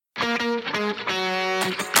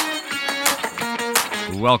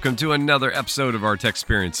Welcome to another episode of our Tech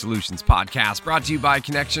Experience Solutions podcast, brought to you by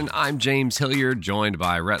Connection. I'm James Hilliard, joined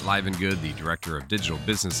by Rhett Livengood, the Director of Digital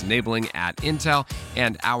Business Enabling at Intel,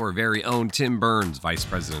 and our very own Tim Burns, Vice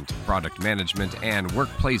President of Product Management and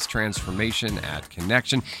Workplace Transformation at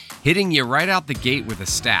Connection. Hitting you right out the gate with a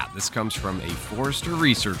stat. This comes from a Forrester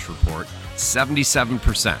research report.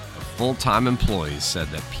 77% of full-time employees said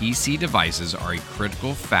that PC devices are a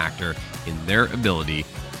critical factor in their ability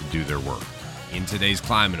to do their work. In today's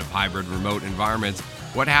climate of hybrid remote environments,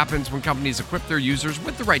 what happens when companies equip their users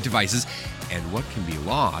with the right devices, and what can be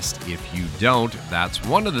lost if you don't? That's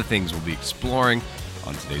one of the things we'll be exploring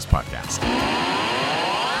on today's podcast.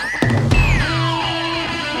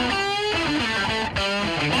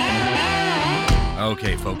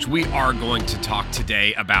 Okay, folks, we are going to talk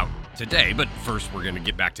today about today, but first we're going to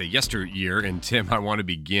get back to yesteryear. And Tim, I want to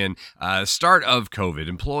begin. Start of COVID,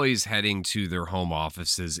 employees heading to their home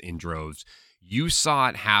offices in droves. You saw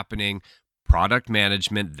it happening. Product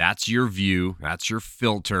management, that's your view. That's your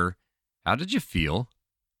filter. How did you feel?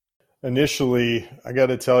 Initially, I got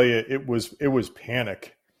to tell you, it was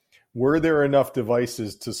panic. Were there enough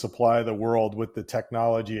devices to supply the world with the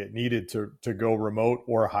technology it needed to go remote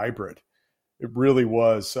or hybrid? It really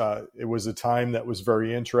was. It was a time that was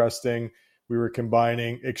very interesting. We were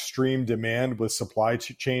combining extreme demand with supply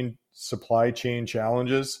chain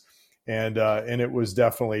challenges, and it was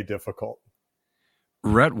definitely difficult.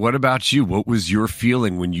 Rhett, what about you? What was your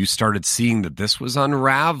feeling when you started seeing that this was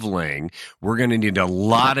unraveling? We're going to need a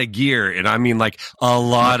lot of gear, and I mean like a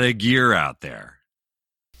lot of gear out there.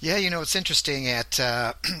 Yeah, it's interesting. At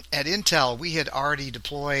Intel, we had already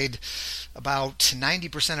deployed about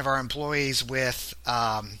 90% of our employees with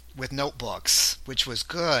notebooks, which was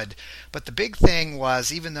good. But the big thing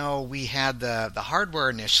was, even though we had the hardware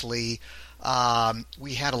initially,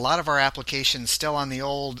 we had a lot of our applications still on the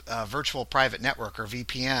old virtual private network, or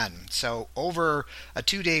VPN. So over a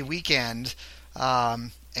 2-day weekend,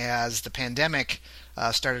 as the pandemic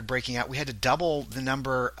started breaking out, we had to double the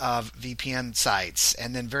number of VPN sites,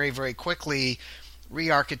 and then very, very quickly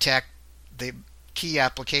re-architect the key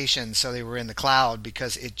applications so they were in the cloud,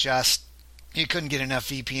 because you couldn't get enough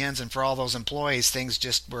VPNs, and for all those employees, things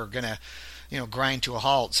just were going to grind to a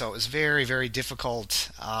halt. So it was very, very difficult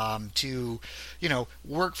to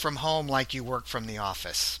work from home like you work from the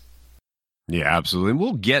office. Yeah, absolutely. And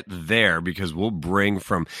we'll get there, because we'll bring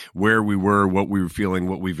from where we were, what we were feeling,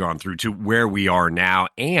 what we've gone through, to where we are now,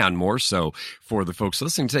 and more so for the folks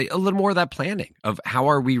listening today, a little more of that planning of how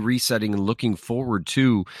are we resetting and looking forward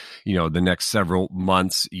to, the next several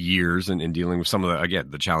months, years, and dealing with some of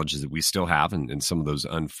the challenges that we still have and some of those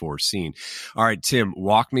unforeseen. All right, Tim,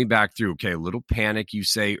 walk me back through. Okay, a little panic, you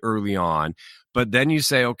say early on, but then you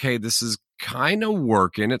say, okay, this is kind of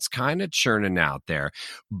working. It's kind of churning out there.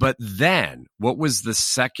 But then what was the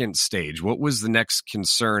second stage? What was the next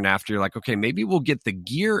concern after you're like, okay, maybe we'll get the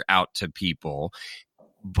gear out to people,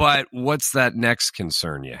 but what's that next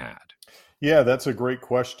concern you had? Yeah, that's a great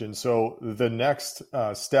question. So the next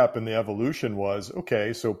step in the evolution was,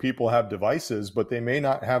 okay, so people have devices, but they may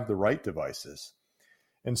not have the right devices.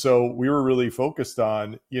 And so we were really focused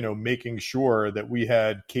on, making sure that we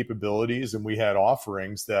had capabilities and we had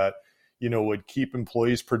offerings that would keep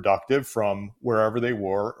employees productive from wherever they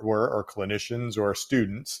were or clinicians or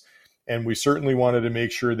students. And we certainly wanted to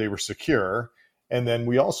make sure they were secure. And then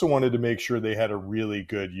we also wanted to make sure they had a really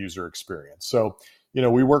good user experience. So,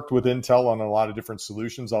 we worked with Intel on a lot of different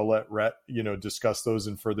solutions. I'll let Rhett, discuss those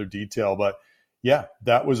in further detail. But yeah,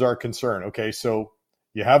 that was our concern. Okay, so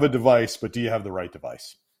you have a device, but do you have the right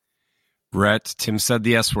device? Rhett, Tim said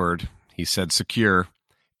the S word. He said secure.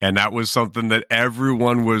 And that was something that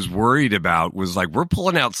everyone was worried about, was like, we're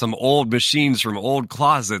pulling out some old machines from old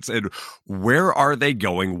closets, and where are they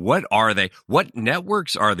going? What are they? What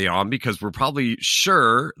networks are they on? Because we're probably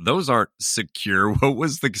sure those aren't secure. What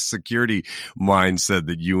was the security mindset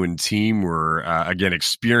that you and team were, again,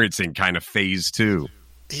 experiencing kind of phase 2?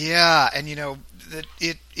 Yeah, and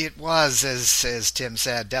it was, as Tim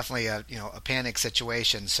said, definitely a panic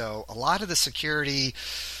situation. So a lot of the security,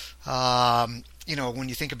 when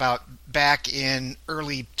you think about back in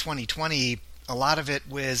early 2020, a lot of it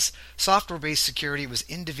was software-based security. It was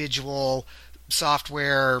individual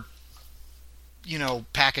software,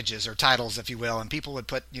 packages or titles, if you will, and people would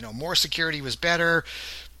put, more security was better.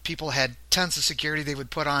 People had tons of security they would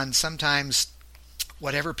put on sometimes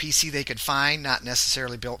whatever PC they could find, not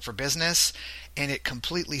necessarily built for business, and it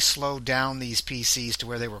completely slowed down these PCs to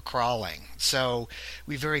where they were crawling. So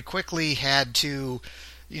we very quickly had to,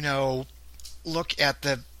 look at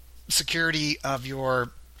the security of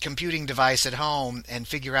your computing device at home and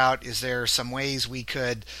figure out, is there some ways we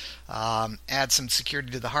could add some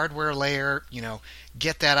security to the hardware layer,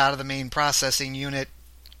 get that out of the main processing unit,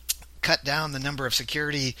 cut down the number of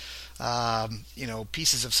security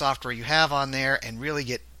pieces of software you have on there, and really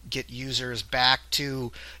get users back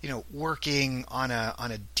to working on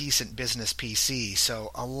a decent business PC.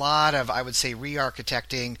 So a lot of, I would say,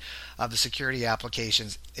 re-architecting of the security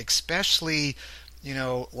applications, especially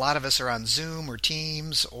a lot of us are on Zoom or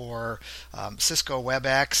Teams or Cisco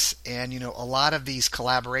WebEx, and a lot of these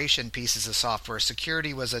collaboration pieces of software.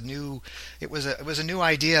 Security was a new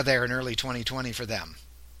idea there in early 2020 for them.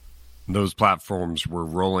 Those platforms were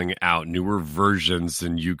rolling out newer versions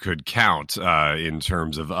than you could count in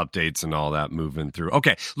terms of updates and all that moving through.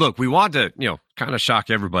 Okay, look, we want to, kind of shock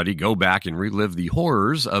everybody, go back and relive the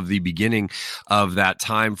horrors of the beginning of that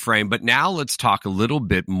time frame. But now let's talk a little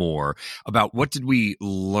bit more about what did we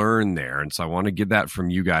learn there. And so I want to get that from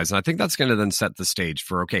you guys. And I think that's going to then set the stage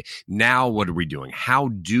for, okay, now what are we doing? How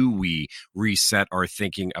do we reset our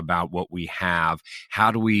thinking about what we have? How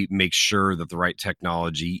do we make sure that the right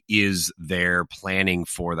technology is there, planning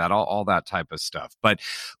for that, all that type of stuff. But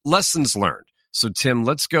lessons learned. So Tim,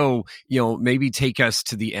 let's go, maybe take us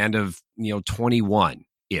to the end of,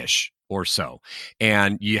 21-ish or so.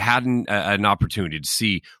 And you had an opportunity to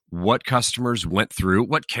see what customers went through,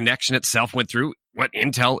 what Connection itself went through, what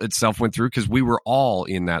Intel itself went through, because we were all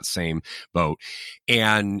in that same boat.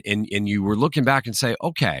 And you were looking back and say,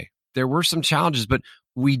 okay, there were some challenges, but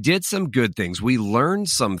we did some good things. We learned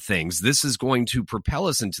some things. This is going to propel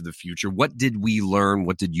us into the future. What did we learn?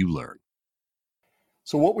 What did you learn?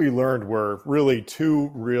 So what we learned were really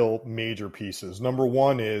two real major pieces. Number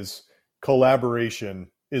one is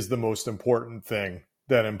collaboration is the most important thing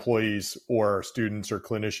that employees or students or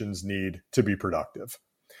clinicians need to be productive.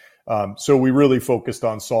 So we really focused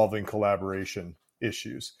on solving collaboration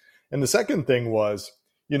issues. And the second thing was,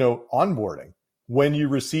 onboarding. When you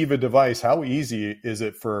receive a device, how easy is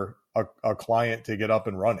it for a client to get up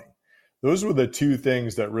and running? Those were the two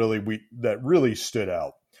things that really stood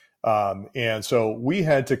out. And so we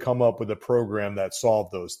had to come up with a program that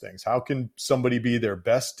solved those things. How can somebody be their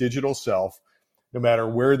best digital self, no matter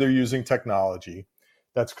where they're using technology?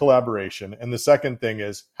 That's collaboration. And the second thing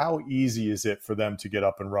is, how easy is it for them to get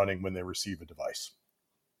up and running when they receive a device?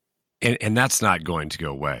 And that's not going to go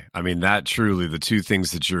away. I mean, that truly, the two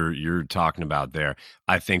things that you're talking about there,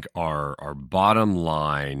 I think are bottom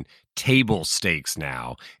line table stakes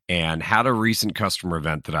now. And had a recent customer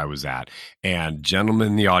event that I was at, and gentlemen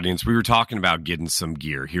in the audience, we were talking about getting some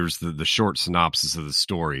gear. Here's the short synopsis of the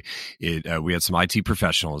story. We had some IT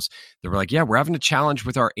professionals that were like, yeah, we're having a challenge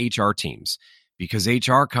with our HR teams, because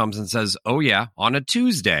HR comes and says, oh yeah, on a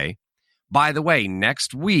Tuesday, by the way,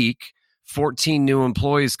 next week, 14 new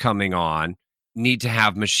employees coming on, need to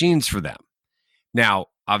have machines for them. Now,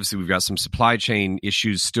 obviously, we've got some supply chain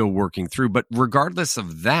issues still working through, but regardless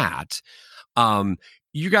of that,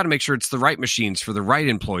 you got to make sure it's the right machines for the right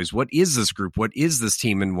employees. What is this group? What is this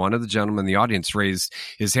team? And one of the gentlemen in the audience raised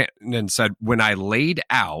his hand and said, when I laid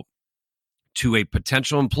out to a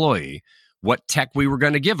potential employee what tech we were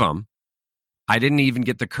going to give them, I didn't even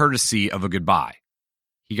get the courtesy of a goodbye.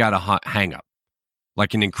 He got a hang up.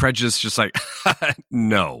 Like an incredulous, just like,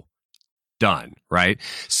 no, done, right?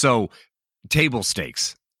 So table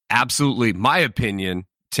stakes, absolutely. My opinion,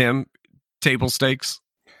 Tim, table stakes.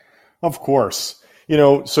 Of course.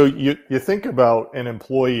 So you think about an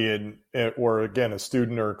employee or again, a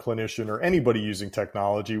student or a clinician or anybody using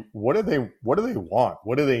technology. What do they want?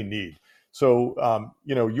 What do they need? So,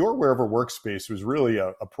 your Wherever Workspace was really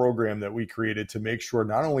a program that we created to make sure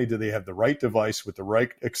not only do they have the right device with the right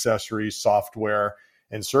accessories, software,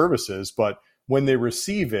 and services, but when they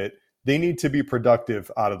receive it, they need to be productive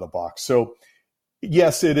out of the box. So,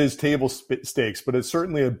 yes, it is table stakes, but it's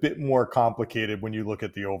certainly a bit more complicated when you look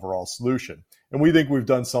at the overall solution. And we think we've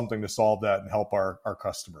done something to solve that and help our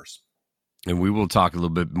customers. And we will talk a little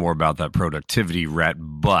bit more about that productivity, Rhett,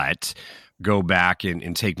 but go back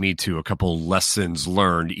and take me to a couple lessons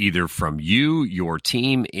learned either from you, your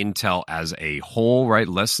team, Intel as a whole, right?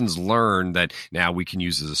 Lessons learned that now we can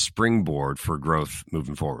use as a springboard for growth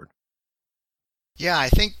moving forward. Yeah, I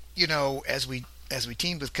think, as we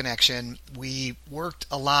teamed with Connection, we worked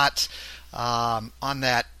a lot on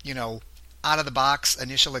that, out of the box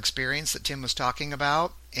initial experience that Tim was talking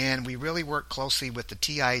about. And we really worked closely with the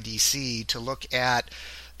TIDC to look at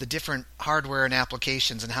the different hardware and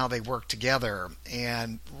applications and how they work together.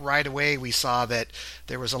 And right away we saw that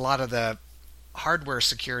there was a lot of the hardware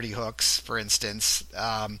security hooks, for instance,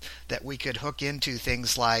 that we could hook into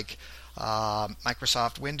things like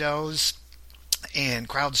Microsoft Windows, and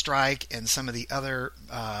CrowdStrike and some of the other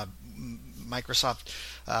Microsoft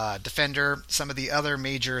Defender, some of the other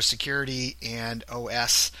major security and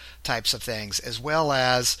OS types of things, as well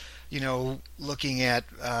as looking at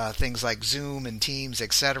things like Zoom and Teams,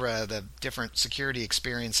 etc., the different security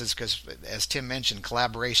experiences, because as Tim mentioned,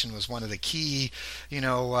 collaboration was one of the key,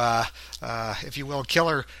 if you will,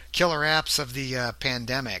 killer apps of the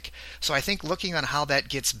pandemic. So I think looking on how that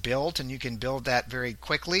gets built, and you can build that very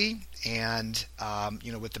quickly, and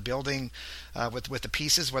with the building, with the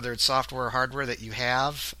pieces, whether it's software or hardware that you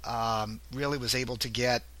have, really was able to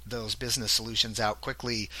get those business solutions out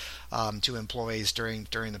quickly to employees during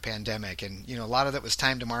the pandemic. And a lot of that was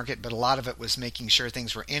time to market, but a lot of it was making sure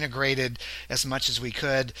things were integrated as much as we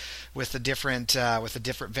could with the different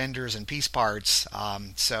vendors and piece parts.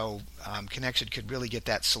 So Connection could really get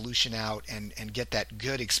that solution out and get that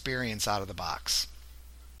good experience out of the box.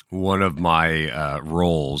 One of my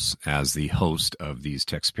roles as the host of these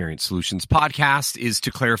Tech Experience Solutions podcast is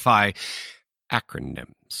to clarify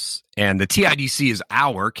acronyms. And the TIDC is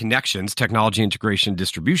our Connections Technology Integration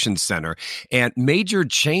Distribution Center. And major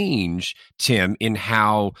change, Tim, in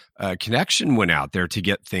how Connection went out there to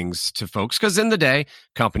get things to folks. Because in the day,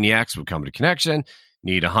 Company X would come to Connection,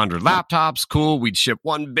 need 100 laptops. Cool. We'd ship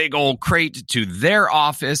one big old crate to their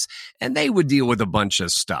office, and they would deal with a bunch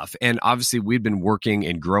of stuff. And obviously, we've been working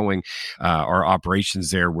and growing our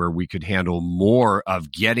operations there where we could handle more of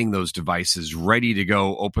getting those devices ready to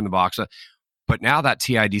go, open the box up. But now that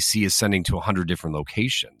TIDC is sending to 100 different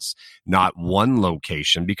locations, not one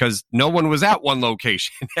location, because no one was at one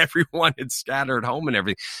location. Everyone had scattered home and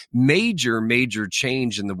everything. Major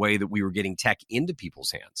change in the way that we were getting tech into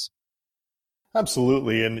people's hands.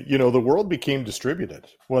 Absolutely. And, the world became distributed,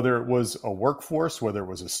 whether it was a workforce, whether it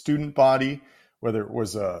was a student body, whether it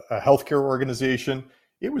was a healthcare organization,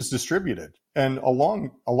 it was distributed. And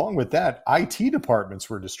along with that, IT departments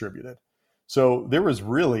were distributed. So there was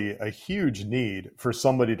really a huge need for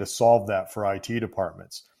somebody to solve that for IT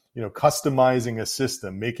departments. Customizing a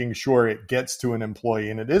system, making sure it gets to an employee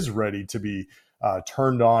and it is ready to be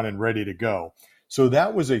turned on and ready to go. So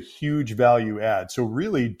that was a huge value add. So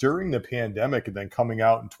really during the pandemic and then coming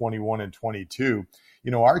out in 21 and 22,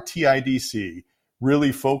 our TIDC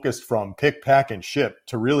really focused from pick, pack, and ship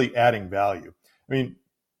to really adding value. I mean,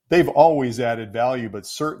 they've always added value, but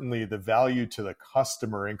certainly the value to the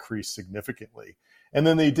customer increased significantly. And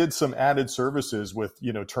then they did some added services with,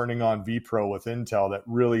 turning on vPro with Intel that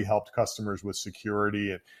really helped customers with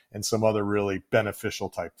security and some other really beneficial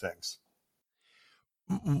type things.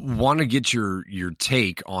 Want to get your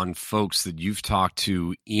take on folks that you've talked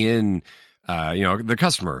to in the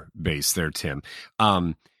customer base there, Tim.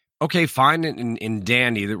 Okay, fine in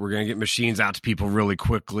Danny that we're going to get machines out to people really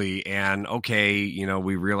quickly, and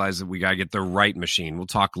we realize that we got to get the right machine. We'll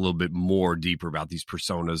talk a little bit more deeper about these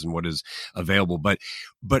personas and what is available, but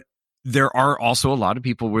there are also a lot of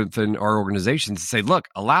people within our organizations that say, look,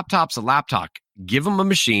 a laptop's a laptop. Give them a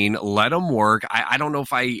machine, let them work. I don't know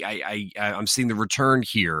if I'm seeing the return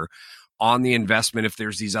here on the investment if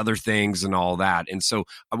there's these other things and all that. And so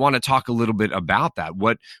I want to talk a little bit about that,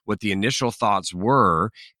 what the initial thoughts were,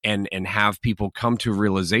 and have people come to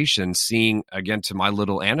realization, seeing, again, to my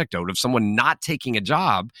little anecdote of someone not taking a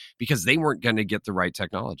job because they weren't going to get the right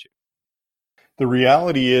technology. The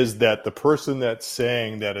reality is that the person that's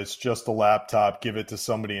saying that it's just a laptop, give it to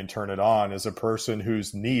somebody and turn it on, is a person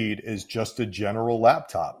whose need is just a general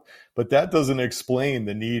laptop. But that doesn't explain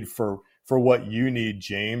the need for what you need,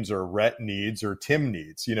 James, or Rhett needs, or Tim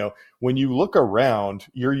needs. When you look around,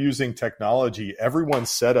 you're using technology. Everyone's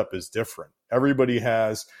setup is different. Everybody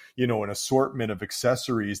has, an assortment of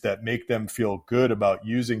accessories that make them feel good about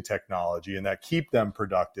using technology and that keep them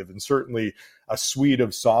productive, and certainly a suite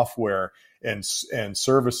of software and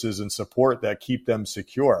services and support that keep them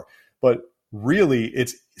secure. But really,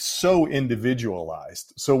 it's so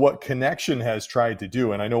individualized. So what Connection has tried to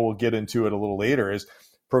do, and I know we'll get into it a little later, is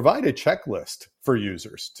provide a checklist for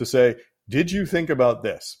users to say, did you think about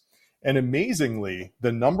this? And amazingly,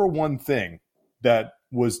 the number one thing that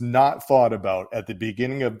was not thought about at the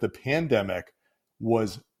beginning of the pandemic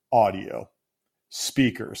was audio,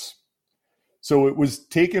 speakers. So it was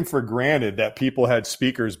taken for granted that people had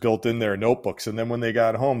speakers built in their notebooks. And then when they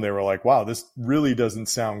got home, they were like, wow, this really doesn't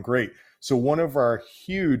sound great. So one of our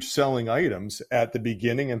huge selling items at the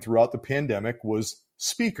beginning and throughout the pandemic was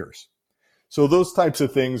speakers. So those types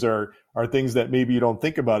of things are things that maybe you don't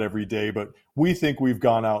think about every day, but we think we've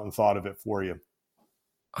gone out and thought of it for you.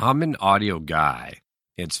 I'm an audio guy.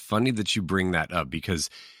 It's funny that you bring that up, because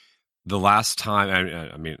the last time,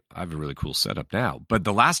 I have a really cool setup now, but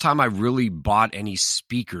the last time I really bought any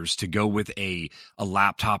speakers to go with a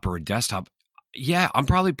laptop or a desktop, Yeah, I'm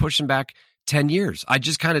probably pushing back 10 years. I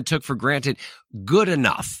just kind of took for granted good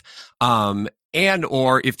enough. And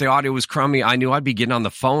or if the audio was crummy, I knew I'd be getting on the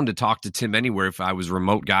phone to talk to Tim anywhere if I was a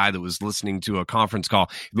remote guy that was listening to a conference call.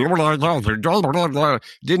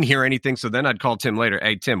 Didn't hear anything. So then I'd call Tim later.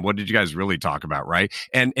 Hey, Tim, what did you guys really talk about? Right.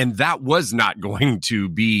 And that was not going to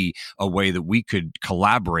be a way that we could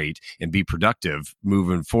collaborate and be productive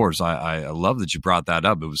moving forward. So I love that you brought that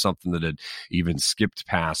up. It was something that had even skipped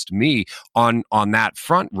past me on that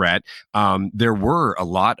front, Rhett. There were a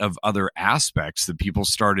lot of other aspects that people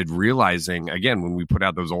started realizing, again, when we put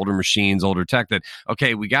out those older machines, older tech, that,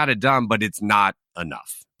 okay, we got it done, but it's not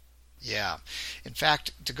enough. Yeah. In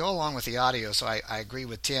fact, to go along with the audio, so I agree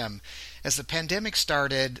with Tim, as the pandemic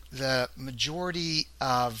started, the majority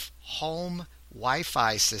of home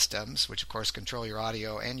Wi-Fi systems, which of course control your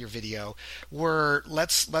audio and your video, were,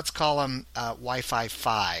 let's call them Wi-Fi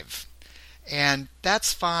 5. And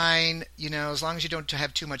that's fine, as long as you don't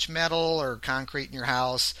have too much metal or concrete in your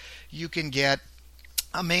house, you can get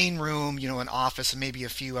a main room, an office, and maybe a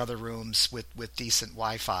few other rooms with decent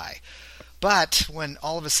Wi-Fi. But when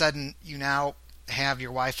all of a sudden you now have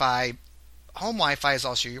your Wi-Fi, home Wi-Fi is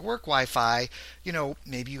also your work Wi-Fi,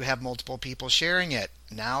 maybe you have multiple people sharing it.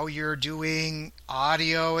 Now you're doing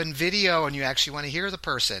audio and video and you actually want to hear the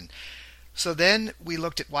person. So then we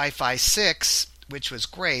looked at Wi-Fi 6, which was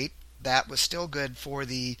great. That was still good for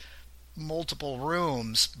the multiple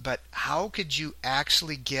rooms, but how could you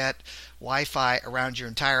actually get Wi-Fi around your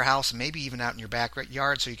entire house and maybe even out in your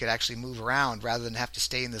backyard so you could actually move around rather than have to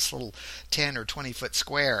stay in this little 10 or 20 foot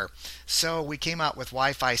square? So we came out with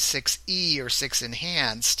Wi-Fi 6E or 6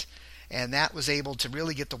 Enhanced, and that was able to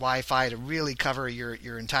really get the Wi-Fi to really cover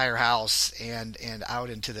your entire house and out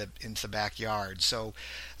into the backyard. So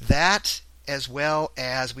that, as well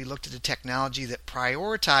as we looked at a technology that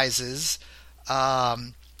prioritizes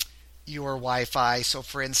your Wi-Fi. So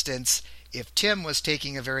for instance, if Tim was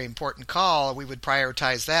taking a very important call, we would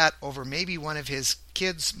prioritize that over maybe one of his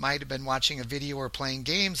kids might have been watching a video or playing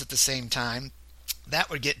games at the same time. That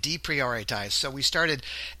would get deprioritized. So we started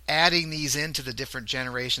adding these into the different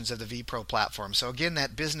generations of the vPro platform. So again,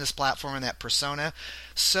 that business platform and that persona,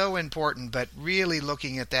 so important, but really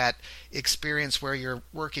looking at that experience where you're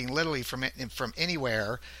working literally from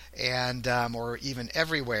anywhere and or even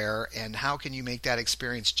everywhere, and how can you make that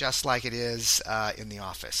experience just like it is in the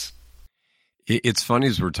office? It's funny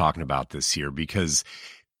as we're talking about this here because,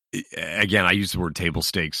 again, I used the word table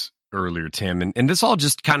stakes earlier, Tim, and this all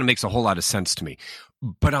just kind of makes a whole lot of sense to me.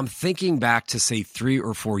 But I'm thinking back to, say, 3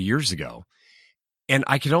 or 4 years ago, and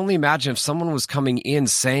I could only imagine if someone was coming in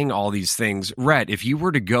saying all these things. Rhett, if you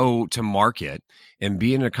were to go to market and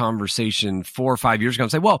be in a conversation 4 or 5 years ago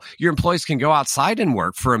and say, well, your employees can go outside and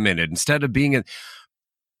work for a minute instead of being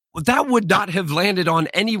that would not have landed on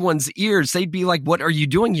anyone's ears. They'd be like, what are you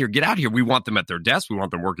doing here? Get out of here. We want them at their desk. We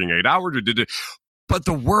want them working 8 hours. But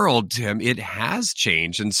the world, Tim, it has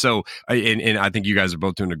changed. And so, and I think you guys are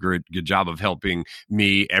both doing a good job of helping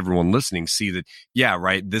me, everyone listening, see that, yeah,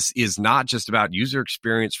 right, this is not just about user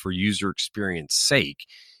experience for user experience sake.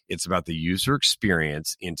 It's about the user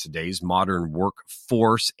experience in today's modern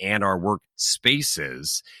workforce and our work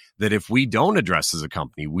spaces that if we don't address as a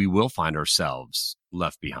company, we will find ourselves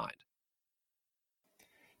left behind.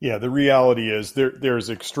 Yeah, the reality is there's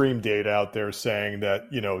extreme data out there saying that,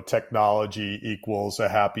 technology equals a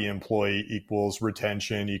happy employee equals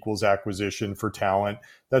retention equals acquisition for talent.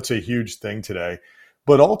 That's a huge thing today.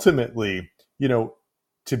 But ultimately,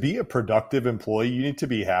 to be a productive employee, you need to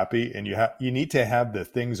be happy and you need to have the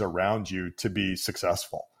things around you to be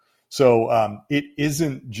successful. So it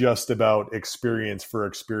isn't just about experience for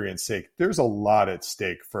experience sake. There's a lot at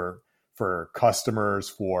stake for customers,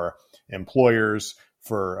 for employers,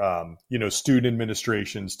 for student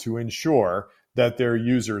administrations to ensure that their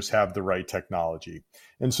users have the right technology.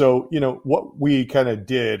 And so, what we kind of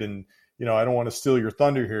did, and I don't want to steal your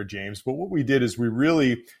thunder here, James, but what we did is we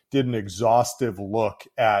really did an exhaustive look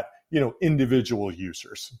at individual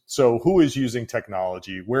users. So who is using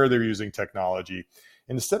technology, where they're using technology,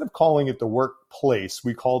 and instead of calling it the workplace,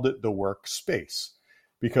 we called it the workspace,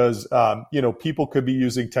 because people could be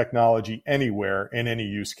using technology anywhere in any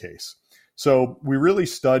use case. So we really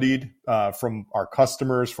studied from our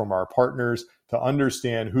customers, from our partners, to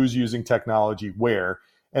understand who's using technology where.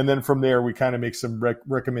 And then from there, we kind of make some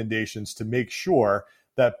recommendations to make sure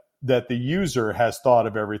that the user has thought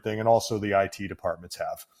of everything, and also the IT departments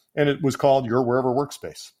have. And it was called Your Wherever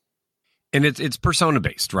Workspace. And it's persona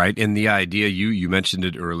based, right? And the idea, you mentioned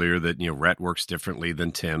it earlier, that Rhett works differently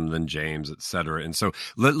than Tim, than James, et cetera. And so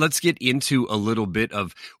let's get into a little bit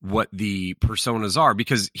of what the personas are,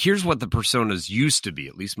 because here's what the personas used to be,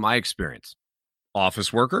 at least my experience.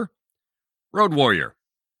 office worker, road warrior,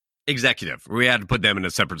 executive. We had to put them in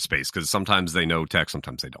a separate space because sometimes they know tech,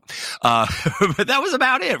 sometimes they don't. But that was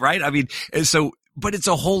about it, right? I mean, but it's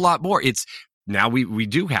a whole lot more. Now we're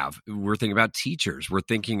thinking about teachers. We're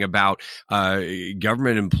thinking about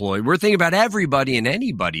government employees. We're thinking about everybody and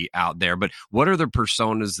anybody out there. But what are the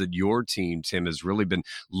personas that your team, Tim, has really been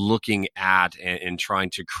looking at and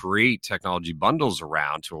trying to create technology bundles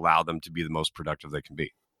around to allow them to be the most productive they can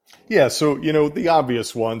be? Yeah, so the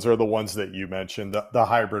obvious ones are the ones that you mentioned: the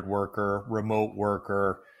hybrid worker, remote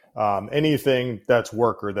worker, anything that's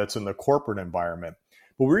worker that's in the corporate environment.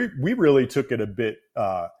 But we really took it a bit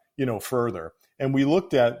further, and we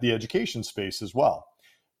looked at the education space as well.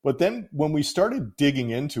 But then when we started digging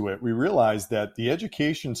into it, we realized that the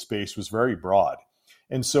education space was very broad.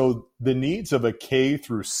 And so the needs of a K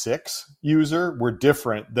through 6 user were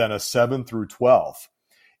different than a 7 through 12,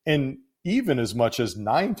 and even as much as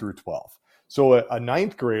 9 through 12. So a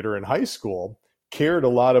ninth grader in high school cared a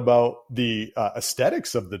lot about the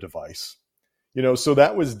aesthetics of the device. So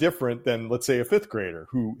that was different than, let's say, a fifth grader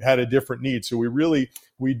who had a different need. So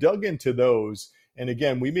we dug into those. And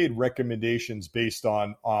again, we made recommendations based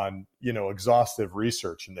on exhaustive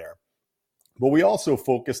research in there. But we also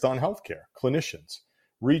focused on healthcare, clinicians,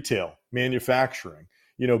 retail, manufacturing,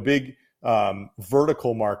 big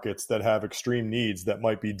vertical markets that have extreme needs that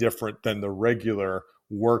might be different than the regular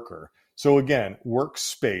worker. So again,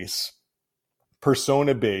 workspace,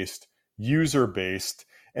 persona-based, user-based,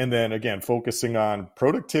 and then again, focusing on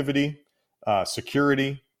productivity,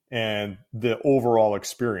 security, and the overall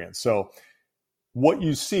experience. So what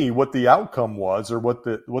you see, what the outcome was, or what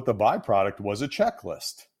the byproduct was, a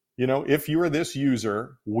checklist. If you're this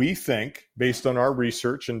user, we think, based on our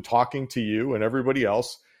research and talking to you and everybody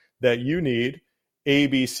else, that you need A,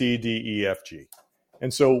 B, C, D, E, F, G.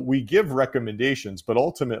 And so we give recommendations, but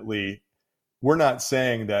ultimately, we're not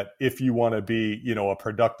saying that if you want to be, a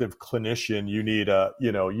productive clinician, you need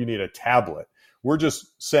a tablet. We're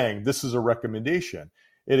just saying this is a recommendation.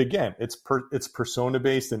 It's persona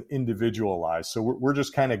based and individualized. So we're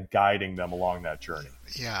just kind of guiding them along that journey.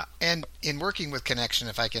 Yeah, and in working with Connection,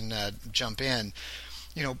 if I can jump in,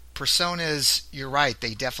 personas, you're right,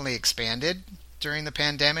 they definitely expanded during the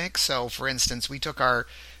pandemic. So, for instance, we took our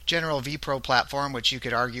general vPro platform, which you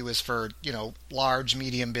could argue is for large,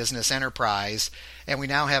 medium business enterprise, and we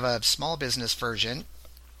now have a small business version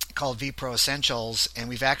called vPro Essentials, and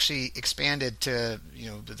we've actually expanded to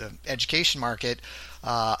the education market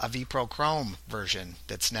a vPro Chrome version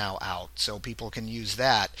that's now out, so people can use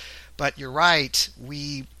that. But you're right,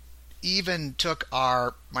 we even took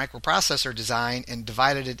our microprocessor design and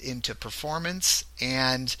divided it into performance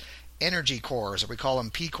and energy cores, or we call them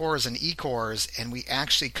P cores and E cores, and we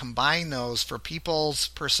actually combine those for people's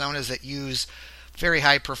personas that use very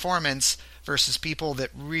high performance versus people that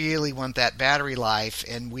really want that battery life,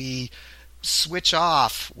 and we switch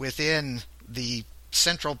off within the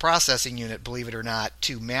central processing unit, believe it or not,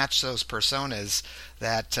 to match those personas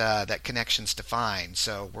that Connections define.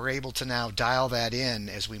 So we're able to now dial that in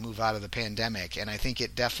as we move out of the pandemic, and I think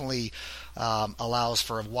it definitely allows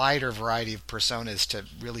for a wider variety of personas to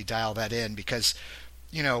really dial that in, because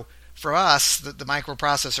for us, the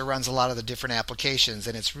microprocessor runs a lot of the different applications,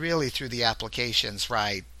 and it's really through the applications,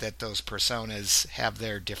 right, that those personas have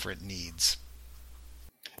their different needs.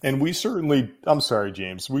 And we certainly, I'm sorry,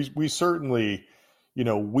 James, we certainly,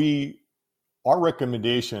 our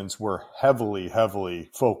recommendations were heavily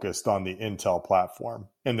focused on the Intel platform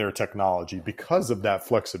and their technology because of that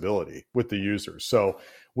flexibility with the users. So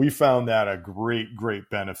we found that a great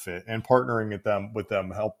benefit, and partnering with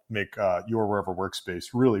them help make your Wherever Workspace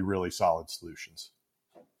really solid solutions.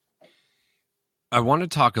 I want to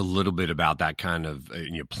talk a little bit about that kind of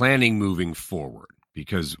planning moving forward,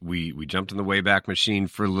 because we jumped in the Wayback Machine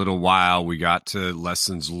for a little while. We got to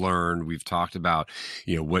lessons learned. We've talked about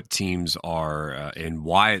what teams are and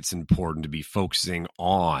why it's important to be focusing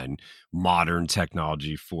on modern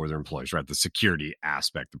technology for their employees, right? The security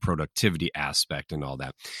aspect, the productivity aspect, and all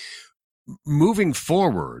that. Moving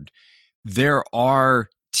forward, there are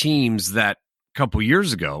teams that a couple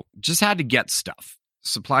years ago just had to get stuff.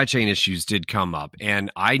 Supply chain issues did come up,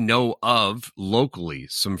 and I know of locally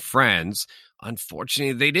some friends.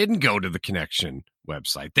 Unfortunately, they didn't go to the Connection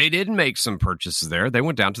website. They didn't make some purchases there. They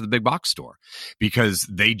went down to the big box store because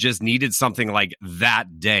they just needed something like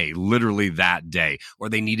that day, literally that day, or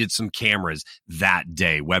they needed some cameras that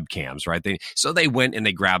day, webcams, right? So they went and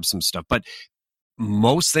they grabbed some stuff. But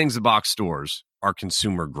most things at box stores are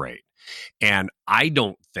consumer grade. And I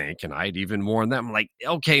don't think, and I'd even warn them, like,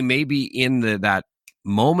 okay, maybe in that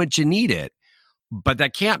moment you need it, But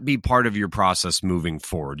that can't be part of your process moving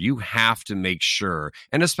forward. You have to make sure,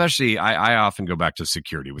 and especially I often go back to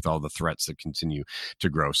security with all the threats that continue to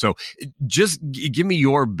grow. So just give me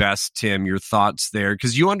your best, Tim, your thoughts there,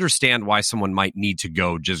 because you understand why someone might need to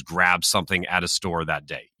go just grab something at a store that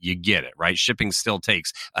day. You get it, right? Shipping still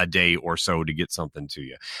takes a day or so to get something to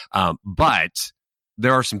you. But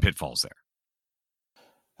there are some pitfalls there.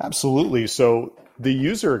 Absolutely. So the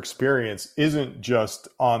user experience isn't just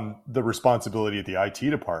on the responsibility of the IT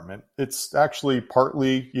department. It's actually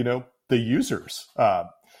partly, the user's,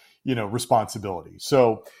 responsibility.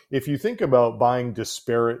 So if you think about buying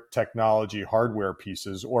disparate technology hardware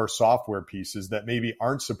pieces or software pieces that maybe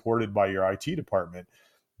aren't supported by your IT department,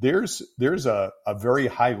 there's a very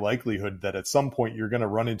high likelihood that at some point you're going to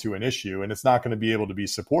run into an issue and it's not going to be able to be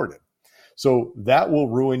supported. So that will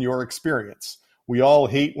ruin your experience. We all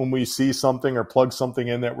hate when we see something or plug something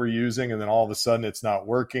in that we're using and then all of a sudden it's not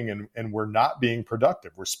working and we're not being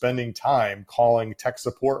productive. We're spending time calling tech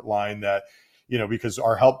support line that, because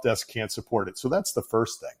our help desk can't support it. So that's the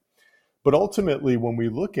first thing. But ultimately, when we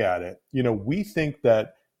look at it, we think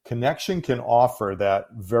that Connection can offer that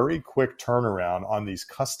very quick turnaround on these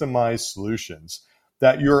customized solutions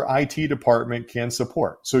that your IT department can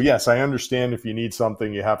support. So yes, I understand if you need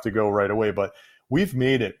something, you have to go right away, but we've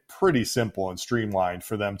made it pretty simple and streamlined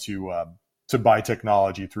for them to buy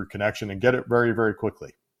technology through Connection and get it very, very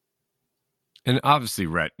quickly. And obviously,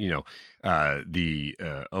 Rhett, the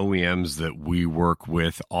OEMs that we work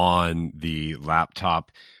with on the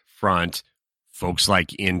laptop front, folks like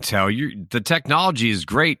Intel, the technology is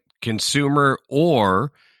great, consumer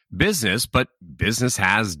or business, but business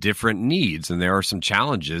has different needs. And there are some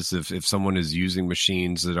challenges if someone is using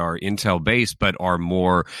machines that are Intel based, but are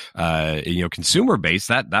more, consumer based,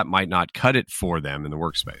 that might not cut it for them in the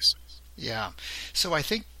workspace. Yeah. So I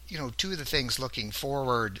think, two of the things looking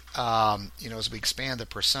forward, as we expand the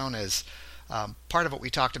personas, part of what we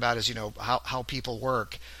talked about is, how people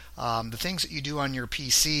work, the things that you do on your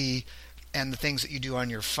PC and the things that you do on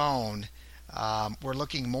your phone. We're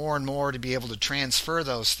looking more and more to be able to transfer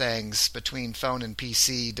those things between phone and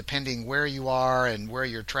PC depending where you are and where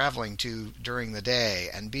you're traveling to during the day,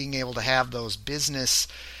 and being able to have those business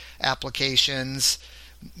applications,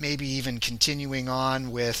 maybe even continuing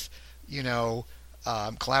on with,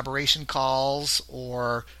 collaboration calls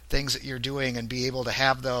or things that you're doing, and be able to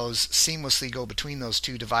have those seamlessly go between those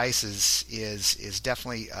two devices is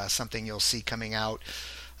definitely something you'll see coming out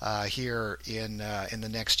here in the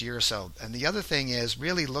next year or so. And the other thing is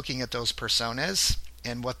really looking at those personas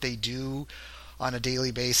and what they do on a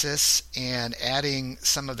daily basis, and adding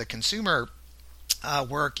some of the consumer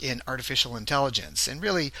work in artificial intelligence. And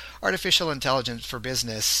really, artificial intelligence for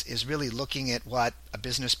business is really looking at what a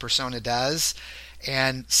business persona does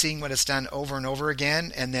and seeing what it's done over and over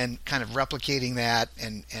again, and then kind of replicating that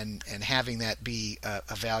and having that be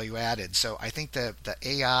a value added. So I think the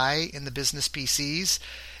AI in the business PCs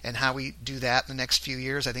and how we do that in the next few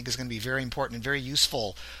years, I think is going to be very important and very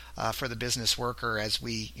useful for the business worker as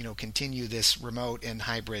we continue this remote and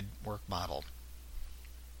hybrid work model.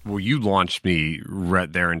 Well, you launched me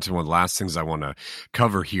right there into one of the last things I want to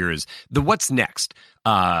cover here is the what's next.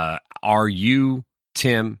 Are you,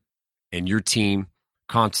 Tim, and your team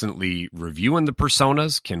constantly reviewing the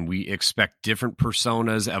personas? Can we expect different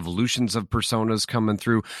personas, evolutions of personas coming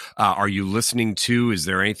through? Are you listening to, is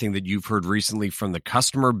there anything that you've heard recently from the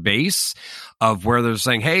customer base of where they're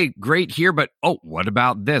saying, hey, great here, but what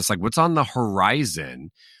about this? Like, what's on the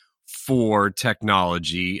horizon for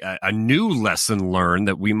technology, a new lesson learned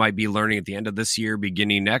that we might be learning at the end of this year,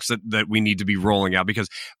 beginning next, that we need to be rolling out? Because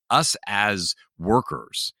us as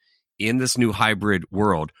workers in this new hybrid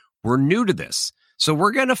world, we're new to this. So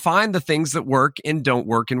we're going to find the things that work and don't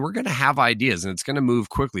work, and we're going to have ideas, and it's going to move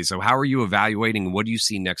quickly. So how are you evaluating? What do you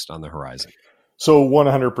see next on the horizon? So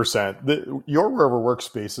 100%. Your Wherever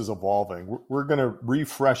Workspace is evolving. We're going to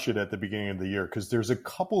refresh it at the beginning of the year because there's a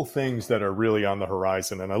couple things that are really on the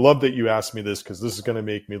horizon. And I love that you asked me this because this is going to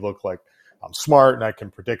make me look like I'm smart and I can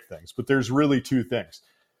predict things. But there's really two things.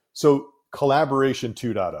 So Collaboration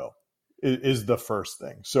 2.0 is the first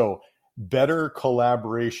thing. So better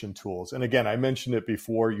collaboration tools. And again, I mentioned it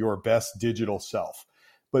before, your best digital self.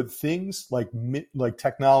 But things like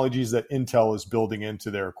technologies that Intel is building into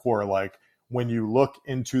their core, like when you look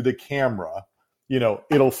into the camera,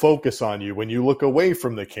 it'll focus on you. When you look away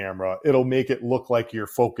from the camera, it'll make it look like you're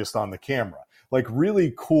focused on the camera. Like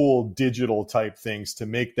really cool digital type things to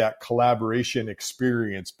make that collaboration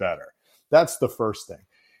experience better. That's the first thing.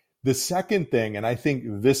 The second thing, and I think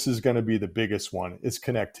this is going to be the biggest one, is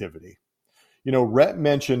connectivity. Rhett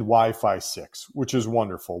mentioned Wi-Fi 6, which is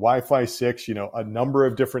wonderful. Wi-Fi 6, a number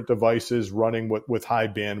of different devices running with high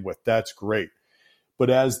bandwidth. That's great. But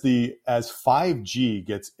as 5G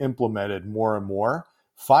gets implemented more and more,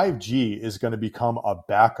 5G is going to become a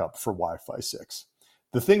backup for Wi-Fi 6.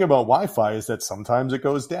 The thing about Wi-Fi is that sometimes it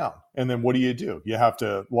goes down. And then what do? You have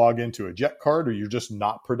to log into a jet card, or you're just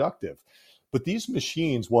not productive. But these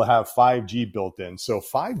machines will have 5G built in. So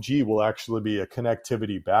 5G will actually be a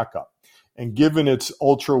connectivity backup. And given its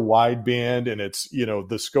ultra wideband and its,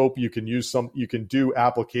 the scope, you can do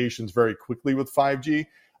applications very quickly with 5G.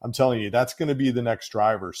 I'm telling you, that's going to be the next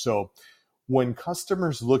driver. So when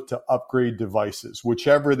customers look to upgrade devices,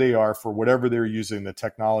 whichever they are, for whatever they're using the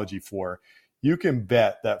technology for, you can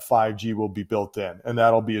bet that 5G will be built in, and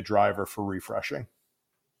that'll be a driver for refreshing.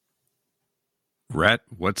 Rhett,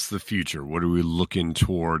 what's the future? What are we looking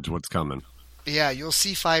towards? What's coming? Yeah, you'll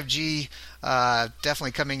see 5G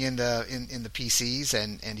definitely coming in the PCs,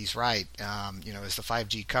 and he's right. As the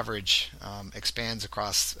 5G coverage expands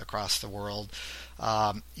across the world,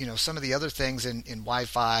 some of the other things in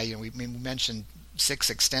Wi-Fi. We mentioned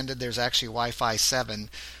 6 extended. There's actually Wi-Fi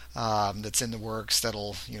 7 that's in the works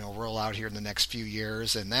that'll roll out here in the next few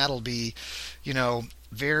years, and that'll be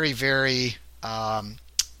very, very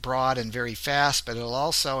broad and very fast. But it'll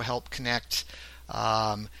also help connect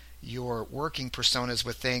your working personas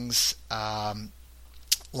with things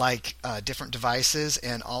like different devices,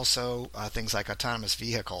 and also things like autonomous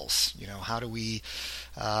vehicles. How do we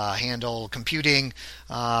handle computing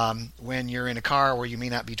when you're in a car where you may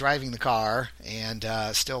not be driving the car, and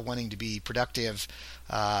still wanting to be productive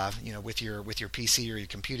with your PC or your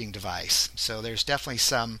computing device. So there's definitely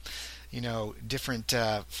some different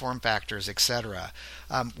form factors, etc.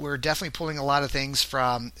 We're definitely pulling a lot of things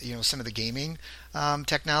from some of the gaming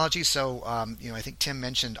technology. So I think Tim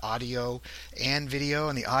mentioned audio and video,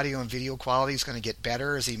 and the audio and video quality is going to get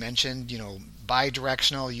better, as he mentioned.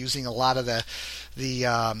 Bi-directional, using a lot of the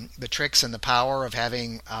tricks and the power of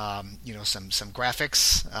having some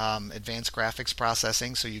graphics, advanced graphics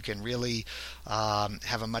processing, so you can really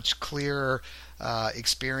have a much clearer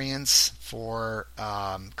experience for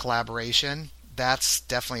collaboration. That's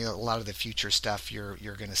definitely a lot of the future stuff you're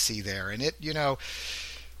going to see there. And it, to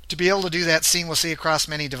be able to do that seamlessly across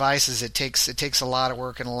many devices, it takes a lot of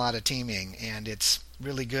work and a lot of teaming, and it's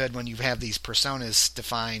really good when you have these personas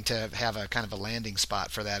defined to have a kind of a landing spot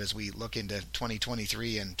for that as we look into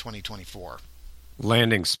 2023 and 2024.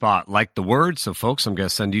 Landing spot, like the word. So folks, I'm going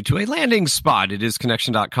to send you to a landing spot. It is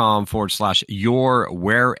connection.com/your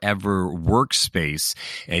wherever workspace.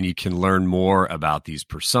 And you can learn more about these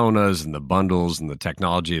personas and the bundles and the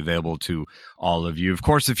technology available to all of you. Of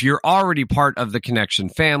course, if you're already part of the Connection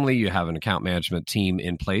family, you have an account management team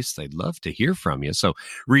in place, they'd love to hear from you. So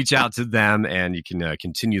reach out to them and you can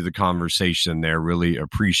continue the conversation there. Really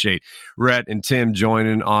appreciate Rhett and Tim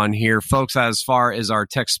joining on here. Folks, as far as our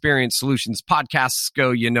Techsperience Solutions podcasts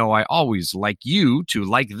go, I always like you to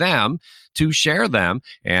like them, to share them.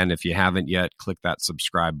 And if you haven't yet, click that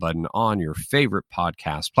subscribe button on your favorite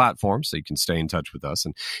podcast platform so you can stay in touch with us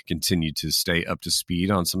and continue to stay up to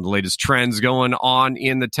speed on some of the latest trends going on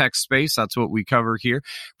in the tech space. That's what we cover here.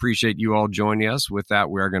 Appreciate you all joining us. With that,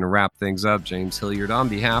 we are going to wrap things up. James Hilliard on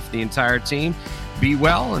behalf of the entire team. Be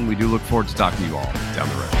well, and we do look forward to talking to you all down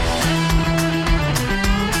the road.